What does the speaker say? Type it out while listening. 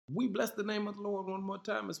We bless the name of the Lord one more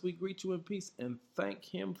time as we greet you in peace and thank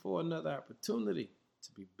Him for another opportunity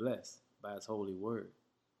to be blessed by His holy word.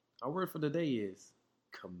 Our word for the day is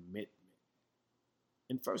commitment.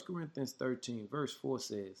 In 1 Corinthians 13, verse 4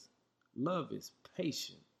 says, love is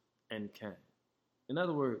patient and kind. In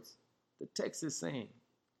other words, the text is saying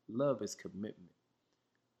love is commitment.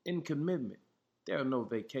 In commitment, there are no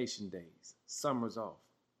vacation days, summers off,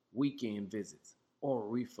 weekend visits, or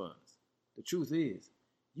refunds. The truth is,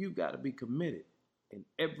 you've got to be committed in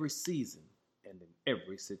every season and in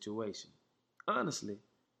every situation. Honestly,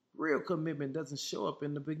 real commitment doesn't show up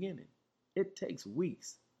in the beginning. It takes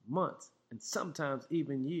weeks, months, and sometimes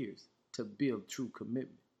even years to build true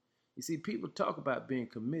commitment. You see, people talk about being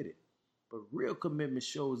committed, but real commitment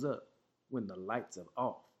shows up when the lights are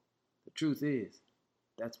off. The truth is,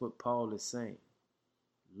 that's what Paul is saying.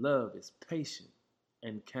 Love is patient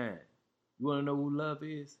and kind. You want to know who love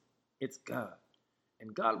is? It's God.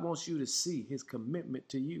 And God wants you to see His commitment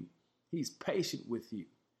to you. He's patient with you.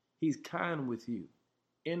 He's kind with you.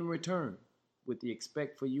 In return, with the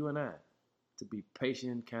expect for you and I to be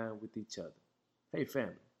patient and kind with each other. Hey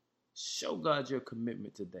family, show God your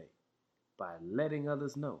commitment today by letting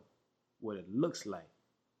others know what it looks like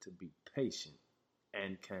to be patient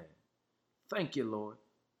and kind. Thank you, Lord,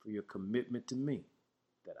 for your commitment to me,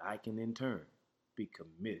 that I can in turn be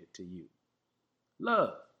committed to you.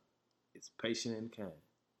 Love is patient and kind.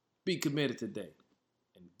 Be committed today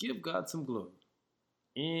and give God some glory.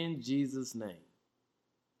 In Jesus' name,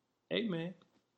 amen.